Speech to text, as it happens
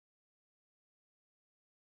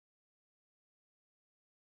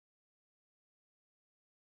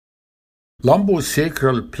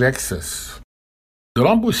Lumbosacral plexus. The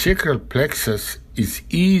lumbosacral plexus is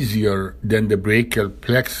easier than the brachial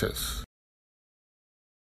plexus.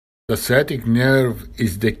 The sciatic nerve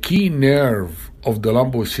is the key nerve of the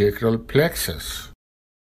lumbosacral plexus.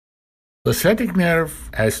 The sciatic nerve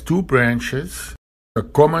has two branches, the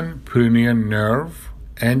common peroneal nerve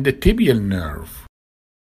and the tibial nerve.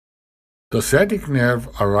 The sciatic nerve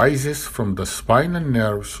arises from the spinal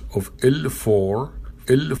nerves of L4,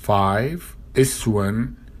 L5,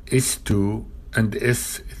 S1, S2, and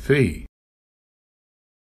S3.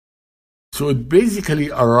 So it basically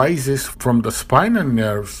arises from the spinal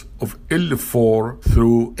nerves of L4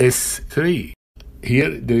 through S3.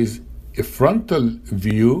 Here there is a frontal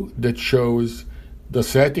view that shows the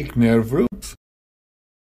sciatic nerve roots.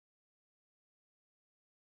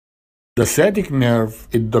 The sciatic nerve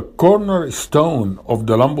is the cornerstone of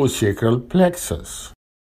the lumbosacral plexus.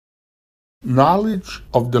 Knowledge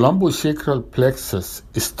of the lumbosacral plexus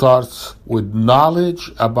starts with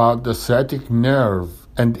knowledge about the sciatic nerve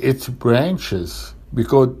and its branches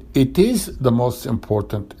because it is the most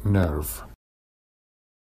important nerve.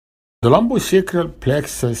 The lumbosacral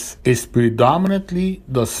plexus is predominantly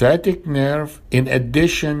the sciatic nerve in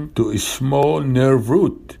addition to a small nerve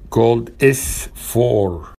root called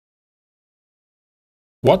S4.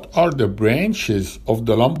 What are the branches of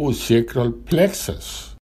the lumbosacral plexus?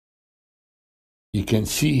 You can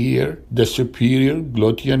see here the superior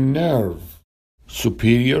gluteal nerve.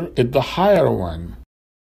 Superior is the higher one.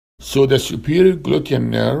 So the superior gluteal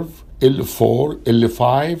nerve, L4,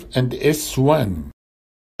 L5, and S1.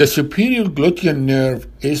 The superior gluteal nerve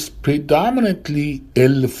is predominantly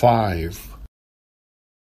L5.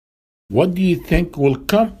 What do you think will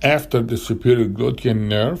come after the superior gluteal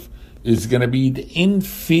nerve? Is going to be the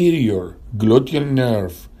inferior gluteal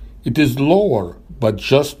nerve. It is lower, but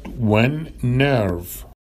just one nerve.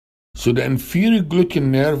 So the inferior gluteal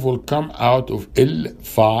nerve will come out of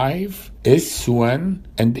L5, S1,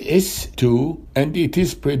 and S2, and it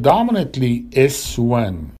is predominantly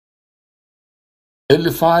S1.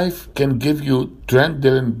 L5 can give you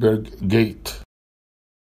Trendelenburg Gait.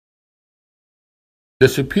 The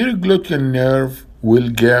superior gluteal nerve will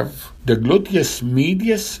give the gluteus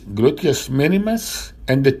medius, gluteus minimus,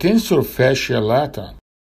 and the tensor fascia lata.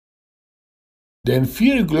 The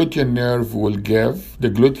inferior gluteal nerve will give the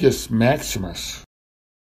gluteus maximus.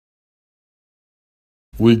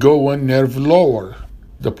 We go one nerve lower,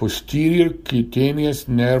 the posterior cutaneous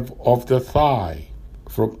nerve of the thigh,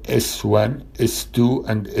 from S1, S2,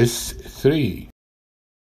 and S3.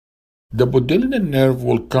 The pudendal nerve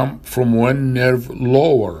will come from one nerve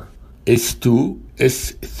lower, S2,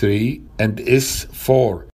 S3, and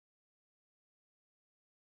S4.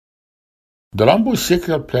 The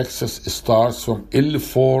lumbosacral plexus starts from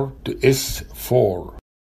L4 to S4.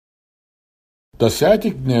 The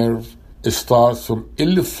sciatic nerve starts from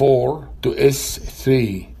L4 to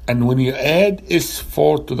S3, and when you add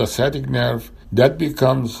S4 to the sciatic nerve, that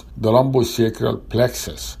becomes the lumbosacral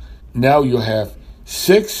plexus. Now you have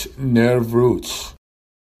 6 nerve roots,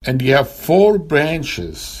 and you have 4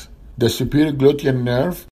 branches: the superior gluteal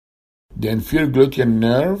nerve, the inferior gluteal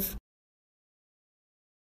nerve,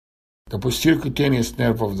 the posterior cutaneous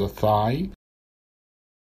nerve of the thigh,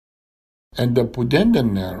 and the pudendal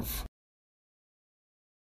nerve.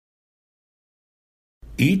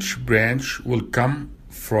 Each branch will come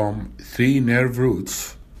from 3 nerve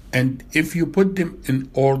roots, and if you put them in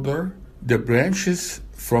order, the branches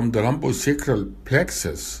from the lumbosacral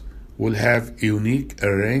plexus will have a unique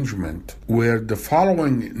arrangement where the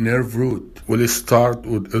following nerve root will start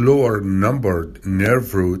with a lower numbered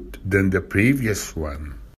nerve root than the previous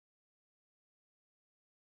one.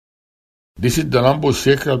 This is the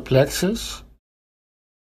lumbosacral plexus,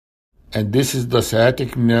 and this is the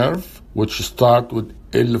sciatic nerve, which starts with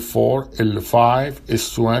L4, L5,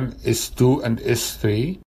 S1, S2, and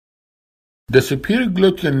S3. The superior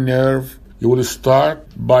gluteal nerve, you will start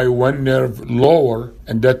by one nerve lower,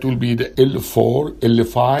 and that will be the L4,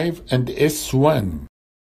 L5, and S1.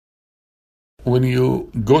 When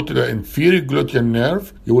you go to the inferior gluteal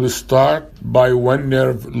nerve, you will start by one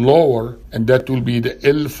nerve lower, and that will be the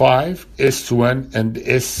L5, S1, and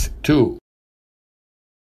S2.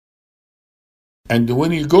 And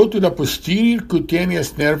when you go to the posterior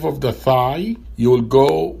cutaneous nerve of the thigh, you will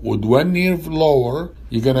go with one nerve lower.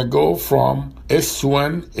 You're going to go from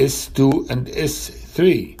S1, S2, and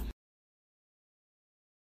S3.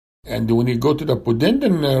 And when you go to the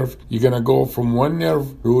pudendal nerve, you're going to go from one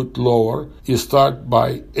nerve root lower. You start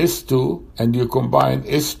by S2, and you combine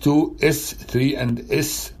S2, S3, and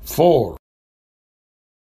S4.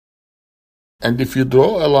 And if you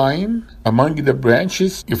draw a line among the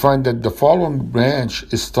branches, you find that the following branch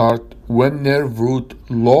starts one nerve root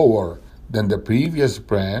lower than the previous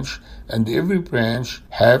branch, and every branch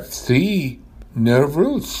have 3 nerve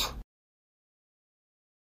roots.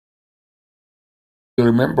 You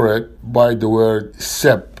remember it by the word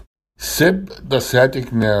SIP. SIP, the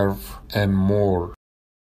sciatic nerve, and more.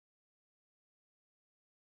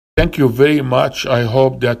 Thank you very much. I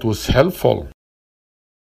hope that was helpful.